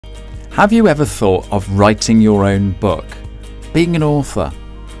Have you ever thought of writing your own book? Being an author?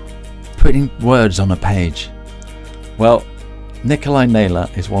 Putting words on a page? Well, Nikolai Naylor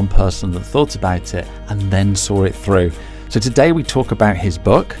is one person that thought about it and then saw it through. So today we talk about his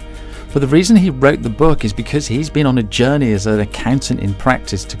book. But the reason he wrote the book is because he's been on a journey as an accountant in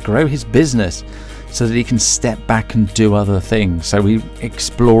practice to grow his business so that he can step back and do other things. So we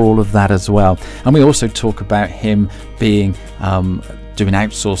explore all of that as well. And we also talk about him being doing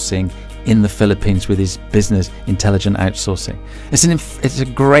outsourcing in the Philippines with his business, Intelligent Outsourcing. It's a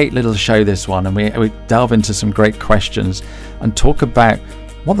great little show, this one, and we delve into some great questions and talk about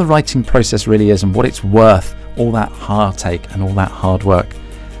what the writing process really is and what it's worth, all that heartache and all that hard work.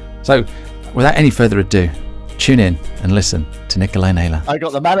 So without any further ado, tune in and listen to Nikolai Naylor. I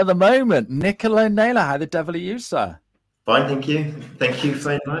got the man of the moment, Nikolai Naylor. How the devil are you, sir? Fine, thank you. Thank you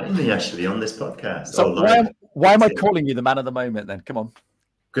for inviting me, actually, on this podcast. So why am I calling you the man of the moment then? Come on.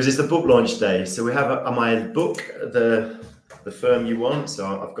 Because it's the book launch day. So we have my book, the firm you want. So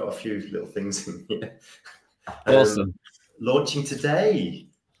I've got a few little things in here. Awesome. Launching today.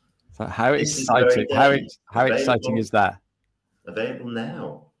 So how exciting! How exciting is that? Available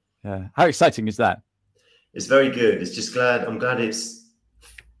now. Yeah. How exciting is that? It's very good. It's just I'm glad it's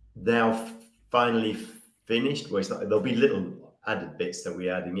now finally finished. Well, there'll be little added bits that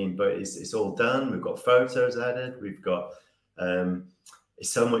we're adding in, but it's all done. We've got photos added. We've got it's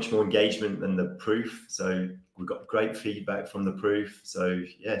so much more engagement than the proof. So we've got great feedback from the proof. So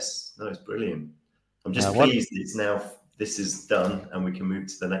yes, no, it's brilliant. I'm just pleased this is done and we can move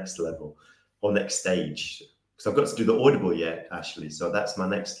to the next level or next stage. Because I've got to do the Audible yet, actually. So that's my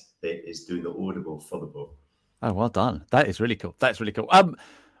next bit, is doing the Audible for the book. Oh, well done. That is really cool. That's really cool.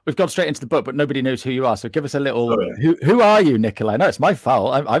 We've gone straight into the book, but nobody knows who you are. So give us a little, who are you, Nikolai? No, it's my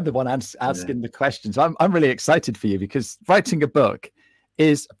fault. I'm the one asking the questions. I'm really excited for you because writing a book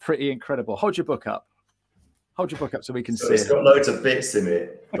is pretty incredible. Hold your book up. Hold your book up so we can see it's got loads of bits in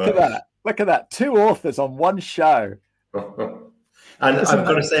it. Look at that. Look at that. 2 authors on one show. And I've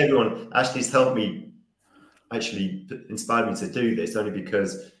got to say, everyone, Ashley's helped me, actually inspired me to do this, only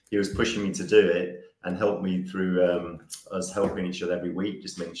because he was pushing me to do it and helped me through us helping each other every week,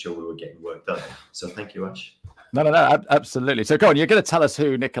 just making sure we were getting work done. So thank you, Ash. No, absolutely. So go on, you're going to tell us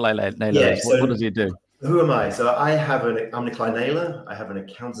who Nikolai Naylor is. What does he do? Who am I? So I'm Nikolai Naylor. I have an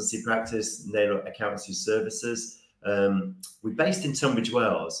accountancy practice, Naylor Accountancy Services. We're based in Tunbridge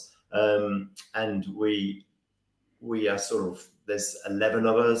Wells, and we are there's 11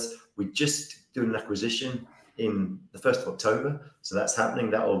 of us. We just doing an acquisition in the 1st of October. So that's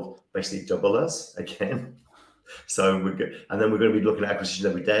happening. That will basically double us again. So we're good. And then we're going to be looking at acquisitions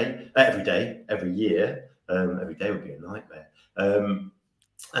every year. Every day would be a nightmare.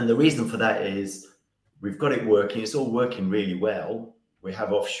 And the reason for that is we've got it working. It's all working really well. We have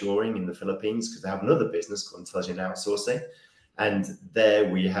offshoring in the Philippines because they have another business called Intelligent Outsourcing. And there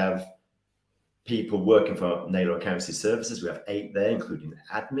we have people working for Naylor Accountancy Services. We have 8 there, including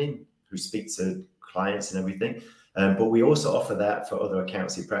admin who speak to clients and everything. But we also offer that for other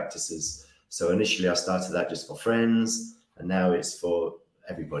accountancy practices. So initially I started that just for friends, and now it's for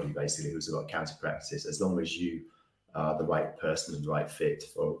everybody basically who's got accounting practice, as long as you are the right person and the right fit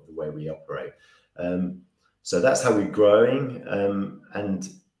for the way we operate. So that's how we're growing. And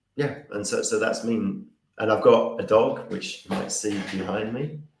so that's me. And I've got a dog, which you might see behind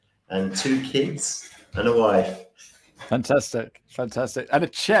me, and 2 kids and a wife. Fantastic. And a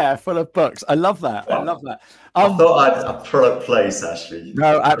chair full of books. I love that. I love that. I thought I'd a product place, Ashley.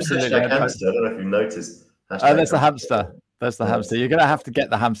 No, absolutely. Hamster. I don't know if you've noticed. Oh, there's the hamster. There's the hamster. You're going to have to get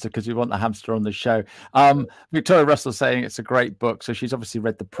the hamster because we want the hamster on the show. Victoria Russell saying it's a great book. So she's obviously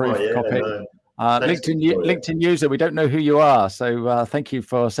read the proof copy. No. LinkedIn user, we don't know who you are. So thank you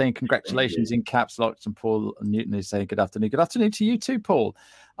for saying congratulations in caps locks. And Paul Newton is saying good afternoon. Good afternoon to you too, Paul.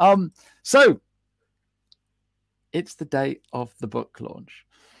 So it's the day of the book launch.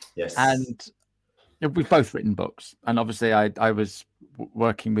 Yes. And we've both written books. And obviously I was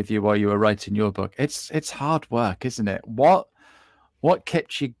working with you while you were writing your book. It's hard work, isn't it? What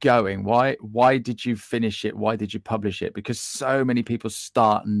kept you going? Why did you finish it? Why did you publish it? Because so many people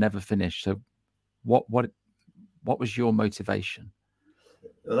start and never finish. So what was your motivation?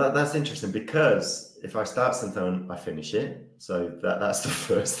 Well, that's interesting, because if I start something, I finish it. So that's the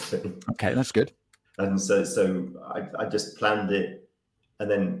first thing. Okay, that's good. And so I just planned it,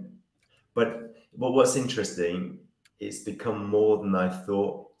 and then, but what's interesting, it's become more than I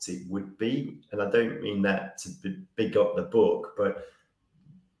thought it would be. And I don't mean that to big up the book, but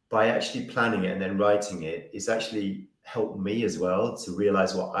by actually planning it and then writing it, it's actually helped me as well to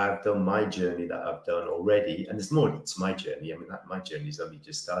realize what I've done, my journey that I've done already. And there's more to my journey. I mean, my journey's only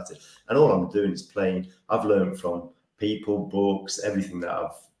just started. And all I'm doing is playing. I've learned from people, books, everything that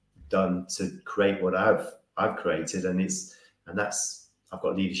I've done to create what I've created. And I've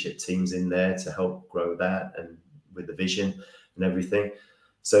got leadership teams in there to help grow that, and with the vision and everything.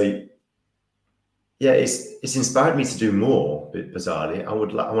 So yeah, it's inspired me to do more, a bit bizarrely. I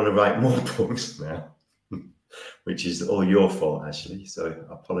want to write more books now, which is all your fault, actually. So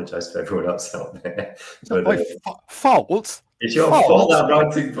I apologize for everyone else out there. But, fault? It's your fault that I'm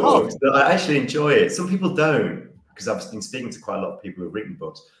writing books. But I actually enjoy it. Some people don't, because I've been speaking to quite a lot of people who've written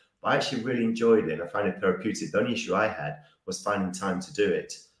books. But I actually really enjoyed it. I find it therapeutic. The only issue I had was finding time to do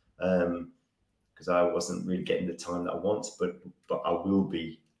it, because I wasn't really getting the time that I want. But I will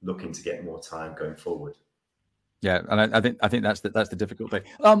be looking to get more time going forward. Yeah, and I think that's the difficulty.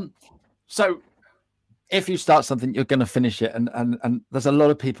 So if you start something, you're going to finish it, and there's a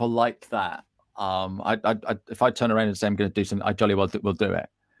lot of people like that. If I turn around and say I'm going to do something, I jolly well will do it.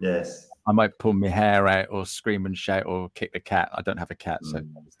 Yes. I might pull my hair out or scream and shout or kick the cat. I don't have a cat, so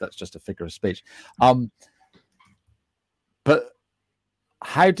that's just a figure of speech. But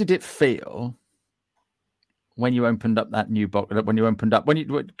how did it feel when you opened up that new book?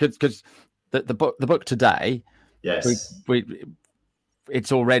 Because the book today, yes,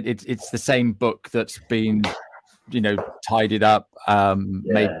 it's the same book that's been, tidied up,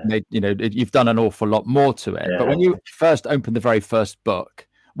 made, you've done an awful lot more to it. But when you first opened the very first book,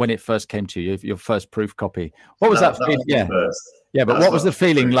 when it first came to you, your first proof copy, what was that feeling? Yeah, but what was the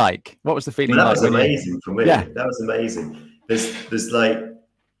feeling like? What was the feeling like? That was amazing for me. Yeah, that was amazing. There's like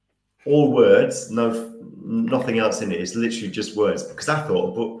all words, nothing else in it. It's literally just words, because I thought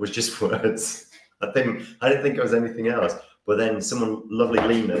a book was just words. I didn't think it was anything else. But then someone, lovely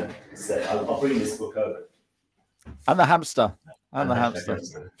Lena, said, I'll bring this book over. And the hamster. And the hamster.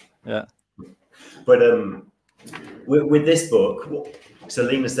 Yeah. But with this book, so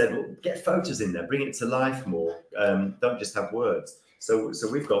Lena said, well, get photos in there, bring it to life more. Don't just have words. So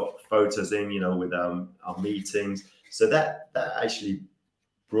we've got photos in, with our meetings. So that actually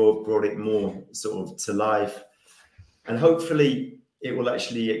brought it more sort of to life. And hopefully it will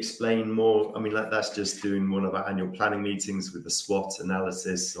actually explain more. I mean, that's just doing one of our annual planning meetings with the SWOT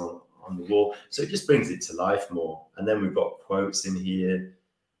analysis on the wall. So it just brings it to life more. And then we've got quotes in here,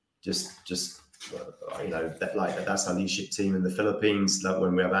 just that's our leadership team in the Philippines, like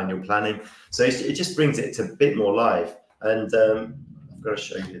when we have annual planning. So it just brings it to a bit more life. And I've got to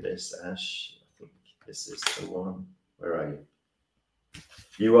show you this, Ash. I think this is the one. Where are you?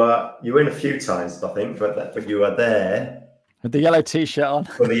 You were in a few times, I think, but you are there. With the yellow T-shirt on.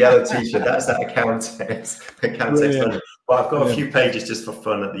 With the yellow T-shirt, that's that Accountancy. But I've got a few pages just for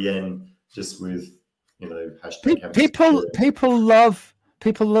fun at the end, just with hashtag. People love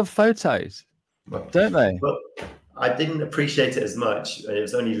photos, don't they? Well, I didn't appreciate it as much. It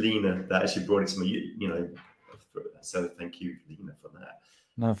was only Lena that actually brought it to me. So thank you, Lena, for that.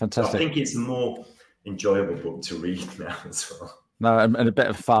 No, fantastic. So I think it's a more enjoyable book to read now as well. No, and a bit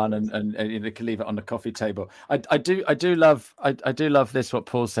of fun, and you can leave it on the coffee table. I do love this. What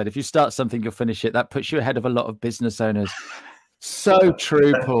Paul said: if you start something, you'll finish it. That puts you ahead of a lot of business owners. So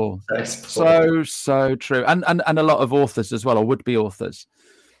true, Paul. Thanks, Paul. So true, and a lot of authors as well, or would be authors.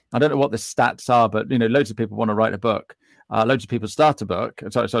 I don't know what the stats are, but loads of people want to write a book. Loads of people start a book.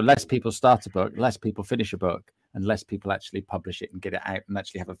 So less people start a book, less people finish a book, and less people actually publish it and get it out and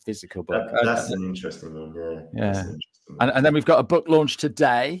actually have a physical book. That's an interesting one, yeah. And then we've got a book launch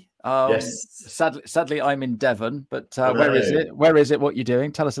today. Yes. Sadly, I'm in Devon, but where is it? Where is it? What you're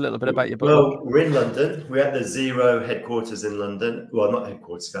doing? Tell us a little bit about your book. Well, we're in London. We're at the Zero headquarters in London. Well, not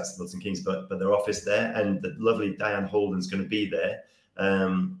headquarters, that's Milton Keynes, but their office there. And the lovely Diane Holden's going to be there,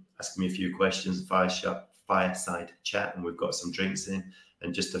 asking me a few questions, fireside chat, and we've got some drinks in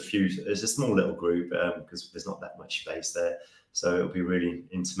and just a few. It's a small little group because there's not that much space there. So it'll be really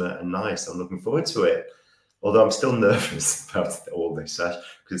intimate and nice. I'm looking forward to it. Although I'm still nervous about all this, Ash,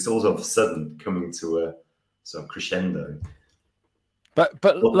 because it's all of a sudden coming to a sort of crescendo.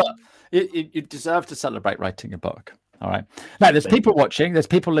 But look, you deserve to celebrate writing a book. All right. Now, there's people watching, there's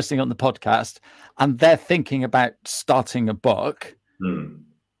people listening on the podcast, and they're thinking about starting a book.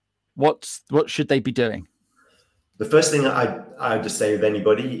 What should they be doing? The first thing I would just say with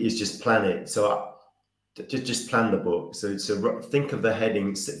anybody is just plan it. So just plan the book. So think of the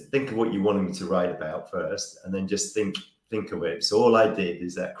headings, think of what you want me to write about first, and then just think of it. So all I did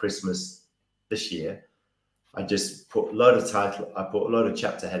is at Christmas this year, I just put a load of I put a load of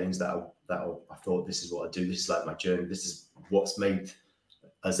chapter headings that I thought, this is what I do. This is like my journey. This is what's made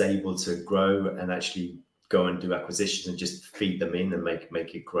us able to grow and actually go and do acquisitions and just feed them in and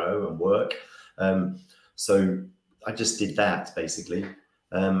make it grow and work. So I just did that basically,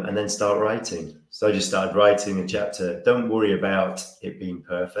 and then start writing. So I just started writing a chapter. Don't worry about it being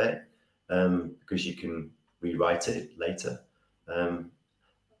perfect, because you can rewrite it later, and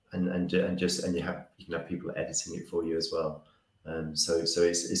you can have people editing it for you as well. So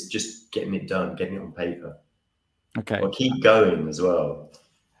it's just getting it done, getting it on paper. Okay. Or keep going as well.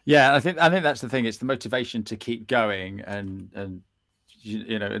 Yeah, I think that's the thing. It's the motivation to keep going and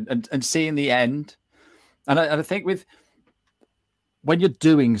you know and seeing the end. And I think when you're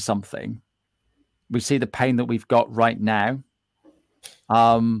doing something, we see the pain that we've got right now.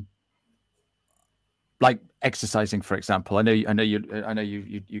 Like exercising, for example. I know you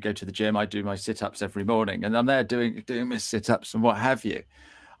go to the gym. I do my sit-ups every morning, and I'm there doing my sit-ups and what have you.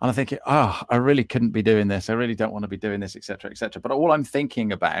 And I'm thinking, oh, I really couldn't be doing this. I really don't want to be doing this, etc., etc. But all I'm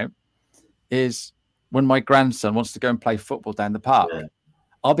thinking about is when my grandson wants to go and play football down the park,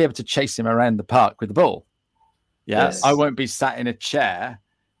 I'll be able to chase him around the park with the ball. Yeah. Yes. I won't be sat in a chair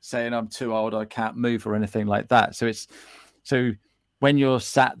saying I'm too old, I can't move or anything like that. So when you're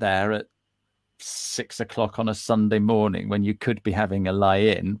sat there at 6 o'clock on a Sunday morning, when you could be having a lie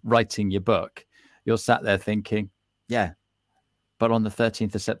in, writing your book, you're sat there thinking, yeah, but on the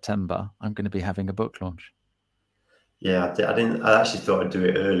 13th of September, I'm going to be having a book launch. Yeah, I actually thought I'd do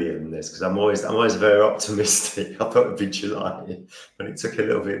it earlier than this because I'm always very optimistic. I thought it'd be July, but it took a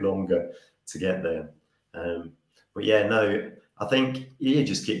little bit longer to get there. But yeah, no, I think you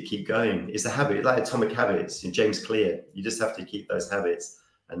just keep going. It's a habit, like Atomic Habits. James Clear. You just have to keep those habits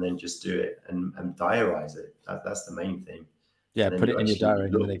and then just do it and diarize it. That's the main thing. Yeah, put it in your diary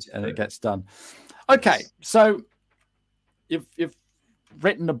and it gets done. Okay, so you've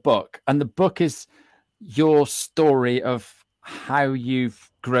written a book, and the book is your story of how you've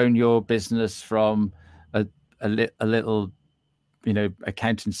grown your business from a little,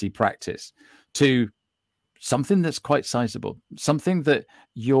 accountancy practice to something that's quite sizable, something that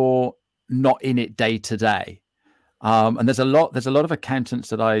you're not in it day to day. And there's a lot of accountants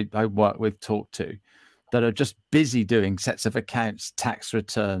that I work with, talk to, that are just busy doing sets of accounts, tax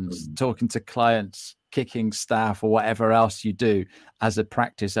returns, talking to clients, kicking staff, or whatever else you do as a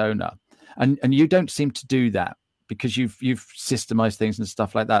practice owner. And you don't seem to do that because you've systemized things and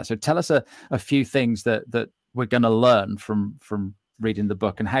stuff like that. So tell us a few things that we're going to learn from reading the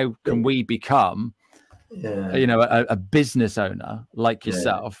book, and how can we become a business owner like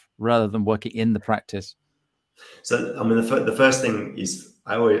yourself rather than working in the practice. So I mean, the first thing is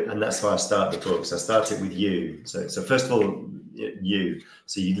and that's why I start the book. So I start it with you. So first of all, you.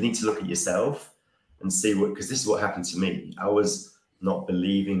 So you need to look at yourself and see because this is what happened to me. I was not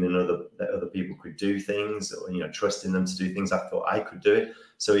believing that other people could do things, or trusting them to do things. I thought I could do it.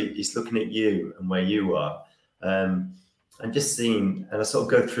 So it's looking at you and where you are, and just seeing. And I sort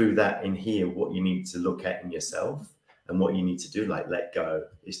of go through that in here, what you need to look at in yourself and what you need to do, like let go,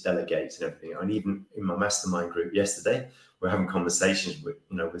 it's delegate and everything. And even in my mastermind group yesterday, we're having conversations with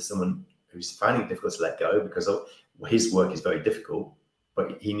someone who's finding it difficult to let go because his work is very difficult,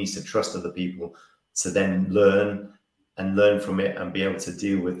 but he needs to trust other people to then learn from it and be able to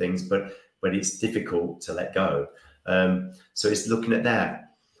deal with things. But it's difficult to let go. So it's looking at that.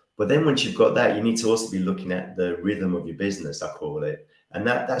 But then once you've got that, you need to also be looking at the rhythm of your business, I call it. And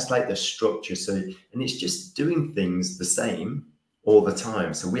that's like the structure. So, and it's just doing things the same all the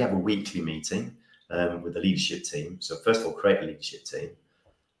time. So we have a weekly meeting with the leadership team. So first of all, create a leadership team.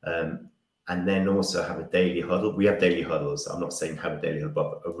 And then also have a daily huddle. We have daily huddles. I'm not saying have a daily huddle,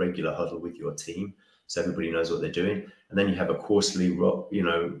 but a regular huddle with your team, so everybody knows what they're doing. And then you have a quarterly,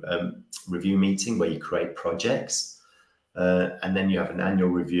 review meeting where you create projects. And then you have an annual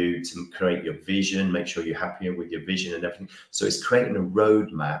review to create your vision, make sure you're happy with your vision and everything. So it's creating a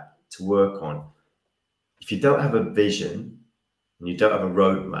roadmap to work on. If you don't have a vision and you don't have a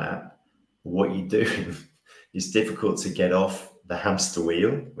roadmap, what you do is difficult to get off the hamster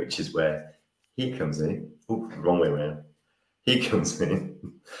wheel, which is where he comes in. Oh, wrong way around. He comes in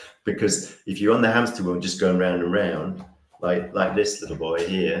because if you're on the hamster wheel just going round and round, like this little boy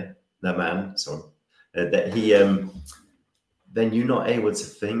here, that man, sorry, that he then you're not able to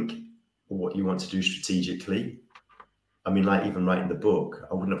think what you want to do strategically. I mean, like even writing the book,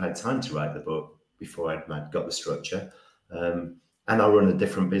 I wouldn't have had time to write the book before I'd got the structure. And I run a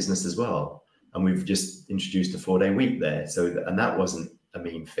different business as well. And we've just introduced a 4-day week there. And that wasn't a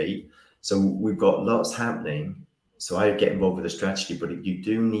mean feat. So we've got lots happening. So I get involved with the strategy, but you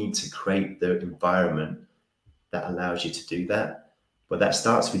do need to create the environment that allows you to do that. But that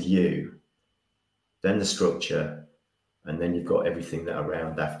starts with you, then the structure, And then you've got everything that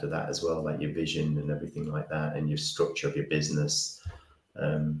around after that as well, like your vision and everything like that, and your structure of your business.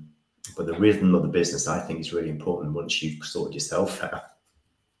 But the rhythm of the business, I think, is really important once you've sorted yourself out.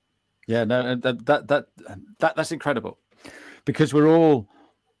 Yeah, no, that's incredible, because we're all,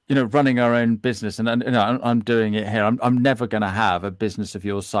 running our own business, and I'm doing it here. I'm never going to have a business of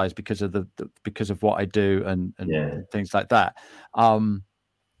your size because of because of what I do and things like that.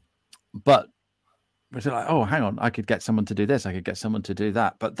 But we're like, oh, hang on, I could get someone to do this, I could get someone to do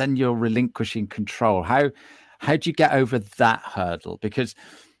that. But then you're relinquishing control. How do you get over that hurdle? Because,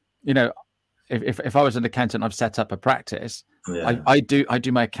 if I was an accountant, I've set up a practice. I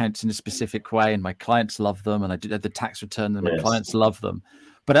do my accounts in a specific way, and my clients love them, and I do the tax return, and my clients love them.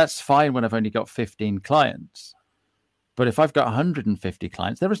 But that's fine when I've only got 15 clients. But if I've got 150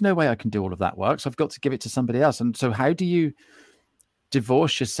 clients, there is no way I can do all of that work. So I've got to give it to somebody else. And so how do you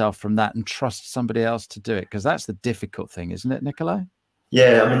divorce yourself from that and trust somebody else to do it? Because that's the difficult thing, isn't it, Nikolai?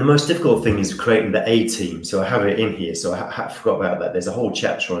 Yeah, I mean, the most difficult thing is creating the A team. So I have it in here. So I forgot about that. There's a whole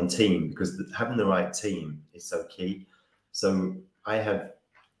chapter on team, because having the right team is so key. So I have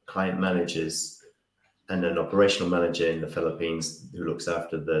client managers and an operational manager in the Philippines who looks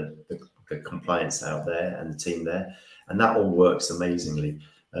after the compliance out there and the team there. And that all works amazingly.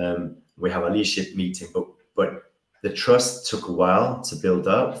 We have a leadership meeting, but the trust took a while to build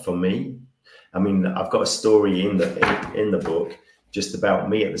up for me. I mean, I've got a story in the book just about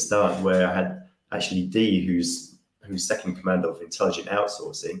me at the start, where I had actually Dee, who's second commander of Intelligent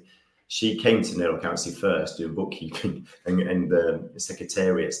Outsourcing. She came to Naylor Accountancy first, doing bookkeeping and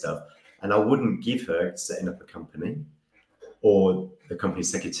secretariat stuff. And I wouldn't give her setting up a company or the company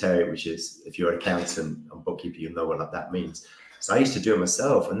secretariat, which is, if you're an accountant and bookkeeper, you'll know what that means. So I used to do it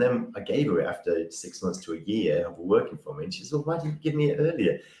myself. And then I gave her it after 6 months to a year of working for me. And she said, well, why didn't you give me it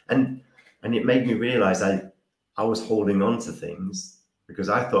earlier? And it made me realize I was holding on to things because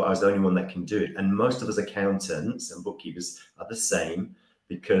I thought I was the only one that can do it. And most of us accountants and bookkeepers are the same,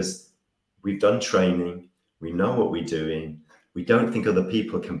 because we've done training, we know what we're doing, we don't think other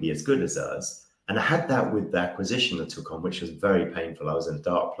people can be as good as us. And I had that with the acquisition I took on, which was very painful. I was in a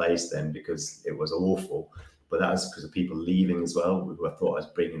dark place then because it was awful, but that was because of people leaving as well, who I thought I was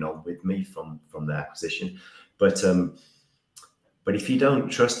bringing on with me from the acquisition. But if you don't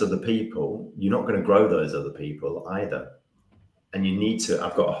trust other people, you're not going to grow those other people either. And you need to,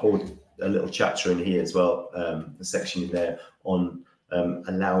 I've got a little chapter in here as well, a section in there on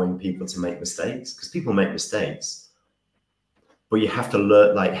allowing people to make mistakes, because people make mistakes. But you have to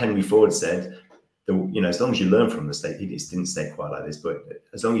learn, like Henry Ford said, as long as you learn from mistakes, he didn't say it quite like this, but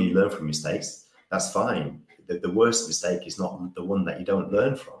as long as you learn from mistakes, that's fine. The worst mistake is not the one that you don't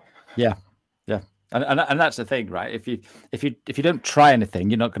learn from. Yeah. And that's the thing, right? If you don't try anything,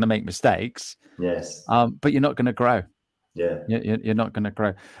 you're not going to make mistakes. Yes. But you're not going to grow. Yeah. You're not going to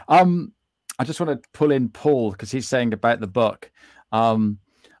grow. I just want to pull in Paul, because he's saying about the book.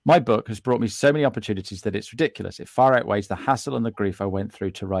 My book has brought me so many opportunities that it's ridiculous. It far outweighs the hassle and the grief I went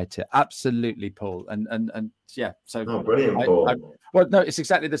through to write it. Absolutely, Paul. And yeah. So brilliant, Paul. Well, no, it's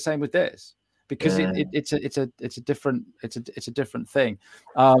exactly the same with this, because it's a different thing.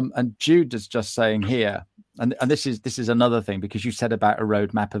 And Jude is just saying here, and this is another thing, because you said about a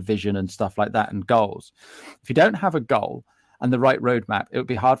roadmap, a vision and stuff like that, and goals. If you don't have a goal and the right roadmap, it would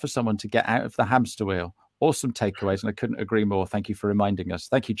be hard for someone to get out of the hamster wheel. Awesome takeaways, and I couldn't agree more. Thank you for reminding us.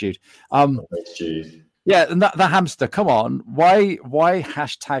 Thank you, Jude. Thanks, Jude. Yeah, and the hamster. Come on, why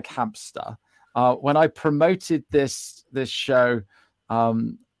hashtag hamster? When I promoted this show, I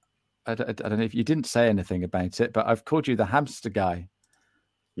don't know if you didn't say anything about it, but I've called you the hamster guy.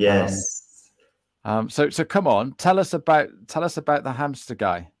 Yes. So come on, tell us about the hamster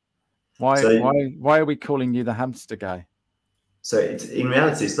guy. Why are we calling you the hamster guy? So in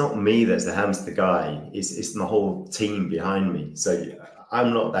reality, it's not me that's the hamster guy. It's the whole team behind me. So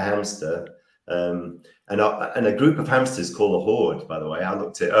I'm not the hamster. And a group of hamsters called a horde, by the way. I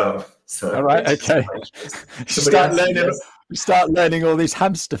looked it up. So all right, okay. Start learning all these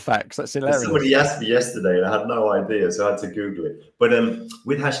hamster facts. That's hilarious. Somebody asked me yesterday, and I had no idea, so I had to Google it. But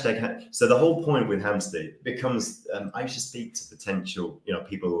with hashtag, so the whole point with hamster becomes, I used to speak to potential,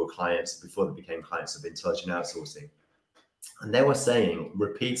 people who were clients before they became clients of Intelligent Outsourcing. And they were saying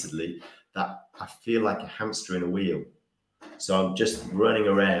repeatedly that I feel like a hamster in a wheel. So I'm just running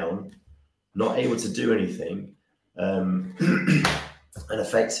around, not able to do anything. And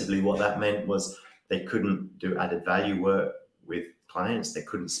effectively what that meant was they couldn't do added value work with clients. They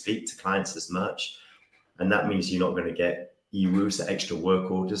couldn't speak to clients as much. And that means you're not going to get EWU, so extra work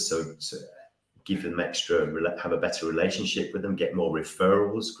orders. So give them extra, have a better relationship with them, get more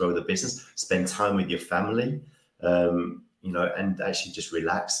referrals, grow the business, spend time with your family. you know, and actually just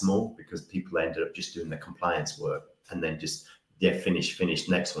relax more, because people ended up just doing the compliance work and then just, yeah, finish,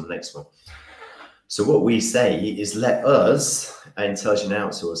 next one. So what we say is, let us at Intelligent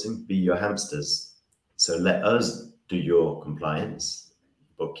Outsourcing be your hamsters. So let us do your compliance,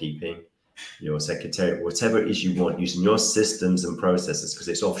 bookkeeping, your secretariat, whatever it is you want, using your systems and processes, because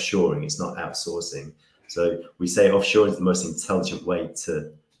it's offshoring, it's not outsourcing. So we say offshoring is the most intelligent way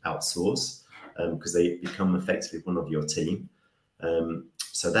to outsource, because they become effectively one of your team.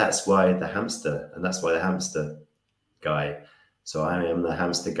 So that's why the hamster, and that's why the hamster guy. So I am the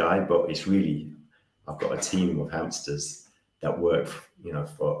hamster guy, but it's really, I've got a team of hamsters that work, you know,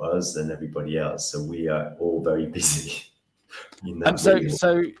 for us and everybody else. So we are all very busy. And so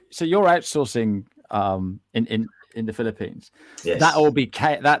you're outsourcing in the Philippines. Yes. That all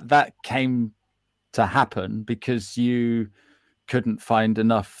became that came to happen because you couldn't find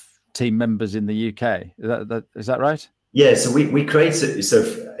enough team members in the UK. Is that right? Yeah. So we created. So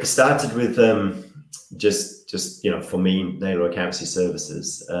it started with just, you know, for me, Naylor Accountancy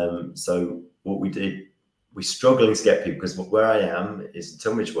Services. So what we did, we're struggling to get people, because where I am is in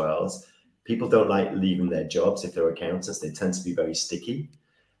Tunbridge Wells. People don't like leaving their jobs if they're accountants. They tend to be very sticky.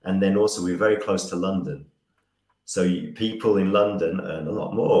 And then also we're very close to London. So people in London earn a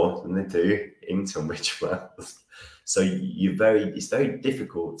lot more than they do in Tunbridge Wells. So it's very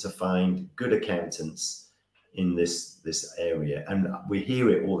difficult to find good accountants in this area. And we hear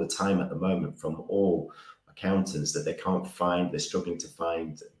it all the time at the moment from all accountants that they're struggling to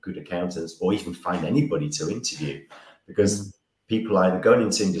find good accountants, or even find anybody to interview, because people either going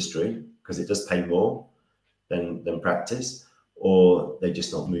into industry because it does pay more than practice, or they're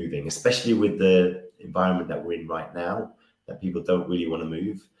just not moving, especially with the environment that we're in right now, that people don't really want to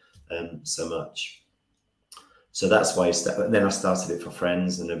move so much. So that's why then I started it for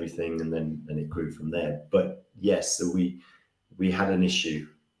friends and everything, and then it grew from there. But yes, so we had an issue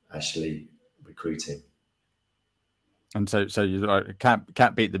actually recruiting. And so you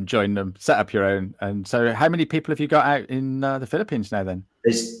can't beat them, join them, set up your own. And so how many people have you got out in the Philippines now then?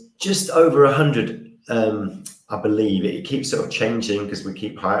 There's just over 100, I believe. It keeps sort of changing because we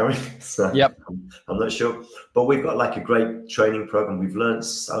keep hiring. So yep. I'm not sure. But we've got like a great training program. We've learned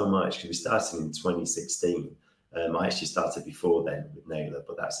so much, because we started in 2016. I actually started before then with Naylor,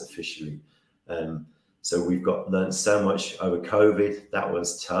 but that's officially. So we've learned so much over COVID. That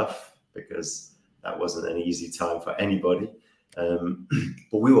was tough, because that wasn't an easy time for anybody.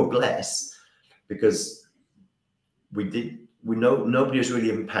 But we were blessed, because we know nobody was really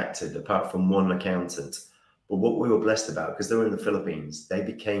impacted apart from one accountant. But what we were blessed about, because they were in the Philippines, they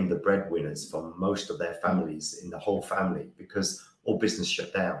became the breadwinners for most of their families, in the whole family, because all business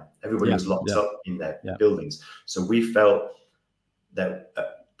shut down. Everybody was locked up in their buildings. So we felt that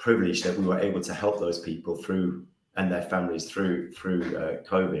privileged that we were able to help those people through, and their families through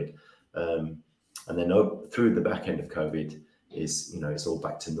COVID. And then through the back end of COVID is, you know, it's all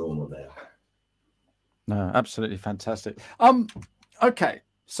back to normal now. No, absolutely fantastic. Okay,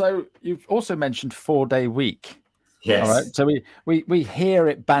 so you've also mentioned 4-day week. Yes. All right. So we hear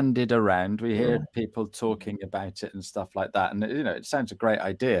it bandied around. We hear people talking about it and stuff like that. And you know, it sounds a great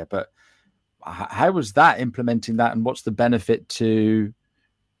idea, but how was that, implementing that, and what's the benefit to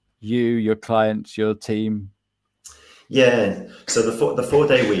you, your clients, your team? Yeah, so the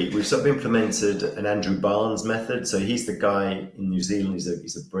 4-day week, we've sort of implemented an Andrew Barnes method. So he's the guy in New Zealand.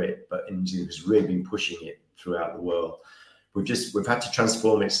 He's a Brit, but in New Zealand has really been pushing it throughout the world. We've had to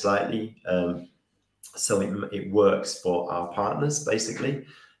transform it slightly, so it works for our partners basically.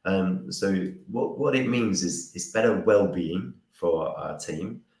 So what it means is it's better well-being for our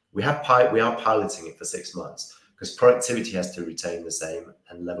team. We are piloting it for 6 months, because productivity has to retain the same,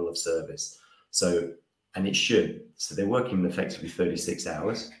 and level of service. So. And it should. So they're working effectively 36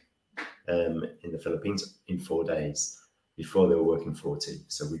 hours in the Philippines in 4 days. Before they were working 40.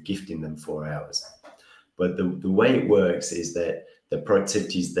 So we're gifting them 4 hours. But the way it works is that the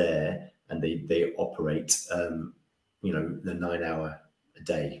productivity is there, and they operate, you know, the 9 hour a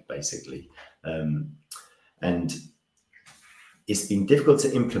day, basically. And it's been difficult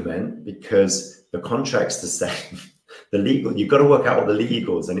to implement because the contract's the same. The legal, you've got to work out all the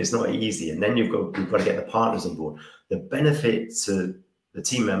legals, and it's not easy. And then you've got to get the partners on board. The benefit to the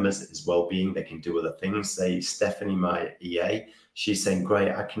team members is well-being. They can do other things. Say Stephanie, my EA, she's saying,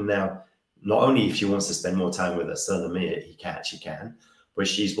 great, I can now, not only if she wants to spend more time with her son and me, she can, but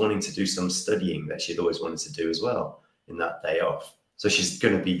she's wanting to do some studying that she'd always wanted to do as well in that day off. So she's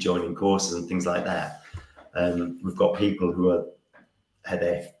going to be joining courses and things like that. We've got people who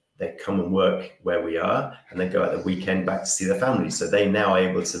they come and work where we are, and they go at the weekend back to see their families. So they now are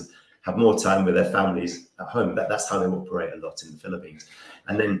able to have more time with their families at home. That's how they operate a lot in the Philippines.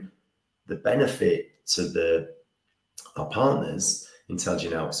 And then the benefit to our partners,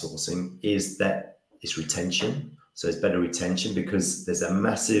 Intelligent Outsourcing, is that it's retention. So it's better retention because there's a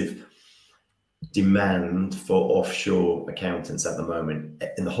massive demand for offshore accountants at the moment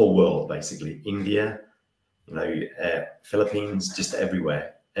in the whole world, basically. India, Philippines, just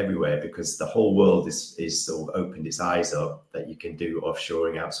everywhere, because the whole world is sort of opened its eyes up that you can do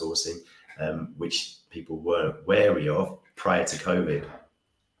offshoring, outsourcing, which people were wary of prior to COVID.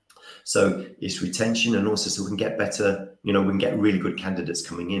 So it's retention, and also so we can get better, we can get really good candidates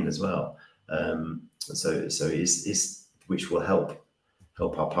coming in as well. So it's which will help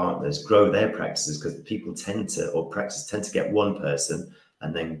our partners grow their practices, because practices tend to get one person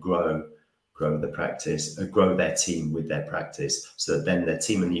and then grow the practice, grow their team with their practice, so that then their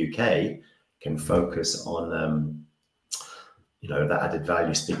team in the UK can focus on that added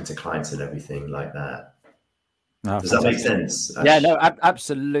value, speaking to clients and everything like that. Oh, does that make sense, Ash? Yeah, no,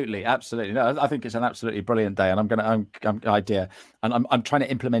 absolutely. No, I think it's an absolutely brilliant day, and I'm idea, and I'm trying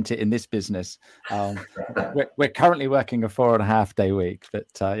to implement it in this business. We're currently working a 4.5 day week, but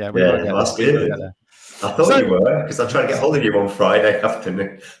that's good. I thought you were, because I'm trying to get hold of you on Friday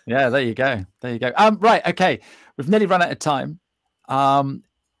afternoon. Yeah, there you go. Right, okay, we've nearly run out of time.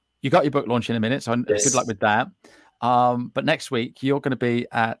 You got your book launch in a minute, so good luck with that. But next week you're going to be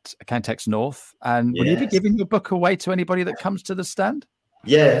at Accountex North, and will you be giving your book away to anybody that comes to the stand?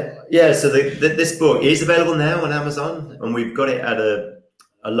 Yeah. So this book is available now on Amazon, and we've got it at a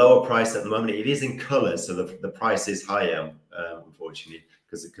lower price at the moment. It is in color, so the price is higher, unfortunately,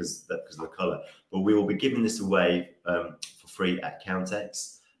 because of the color. But we will be giving this away for free at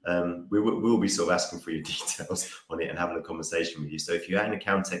Accountex. We will be sort of asking for your details on it and having a conversation with you. So if you're at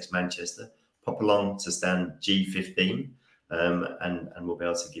Accountex Manchester, pop along to stand G15, and we'll be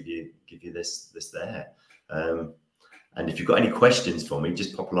able to give you this there. And if you've got any questions for me,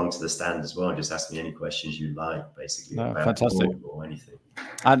 just pop along to the stand as well, and just ask me any questions you like, basically. About fantastic. Or anything.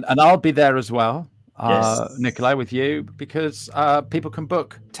 And I'll be there as well, yes. Nikolai, with you, because people can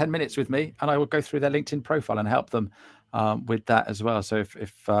book 10 minutes with me, and I will go through their LinkedIn profile and help them with that as well. So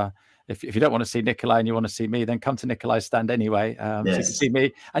if you don't want to see Nikolai and you want to see me, then come to Nikolai's stand anyway. So you can see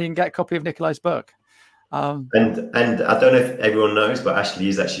me, and you can get a copy of Nikolai's book. And I don't know if everyone knows, but Ashley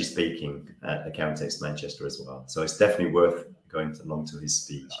is actually speaking at Accountex Manchester as well. So it's definitely worth going along to his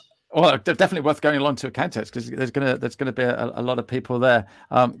speech. Well, definitely worth going along to Accountex, because there's gonna be a lot of people there.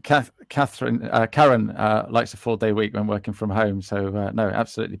 Karen likes a 4-day week when working from home. So no,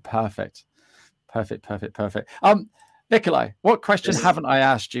 absolutely perfect. Nikolai, what question haven't I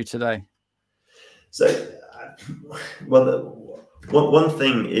asked you today? So, one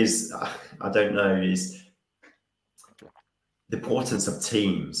thing is, I don't know, is the importance of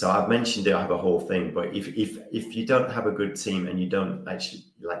team. So I've mentioned it, I have a whole thing, but if you don't have a good team and you don't actually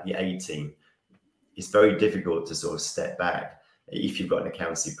like the A team, it's very difficult to sort of step back if you've got an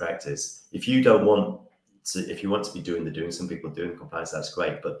accountancy practice. If you want to be doing, some people doing compliance, that's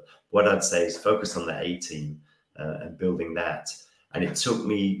great. But what I'd say is focus on the A team and building that. And it took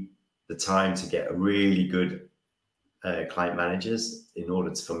me the time to get a really good client managers in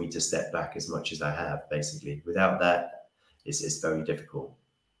order for me to step back as much as I have, basically. Without that, it's very difficult,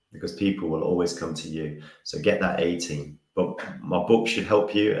 because people will always come to you. So get that A team. But my book should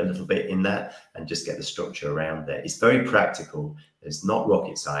help you a little bit in that, and just get the structure around there. It's very practical. It's not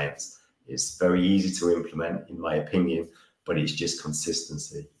rocket science. It's very easy to implement, in my opinion, but it's just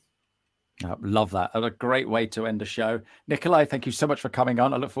consistency. Love that. A great way to end the show. Nikolai, thank you so much for coming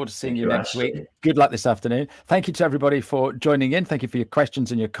on. I look forward to seeing you next week. Good luck this afternoon. Thank you to everybody for joining in. Thank you for your questions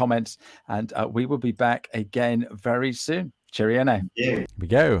and your comments. And we will be back again very soon. Cheerio now. Here we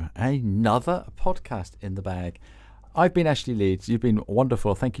go. Another podcast in the bag. I've been Ashley Leeds. You've been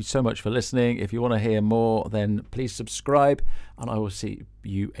wonderful. Thank you so much for listening. If you want to hear more, then please subscribe, and I will see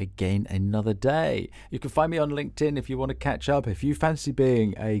you again another day. You can find me on LinkedIn if you want to catch up. If you fancy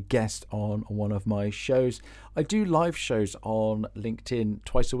being a guest on one of my shows, I do live shows on LinkedIn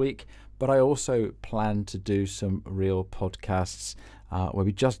twice a week, but I also plan to do some real podcasts where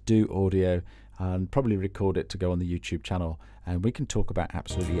we just do audio and probably record it to go on the YouTube channel, and we can talk about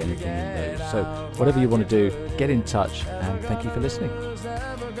absolutely anything in those. So whatever you want to do, get in touch, and thank you for listening.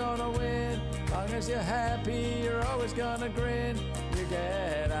 Long as you're happy, you're always gonna grin. You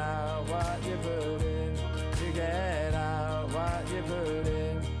get out what you put in. You get out what you put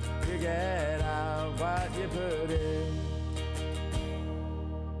in. You get out what you put in.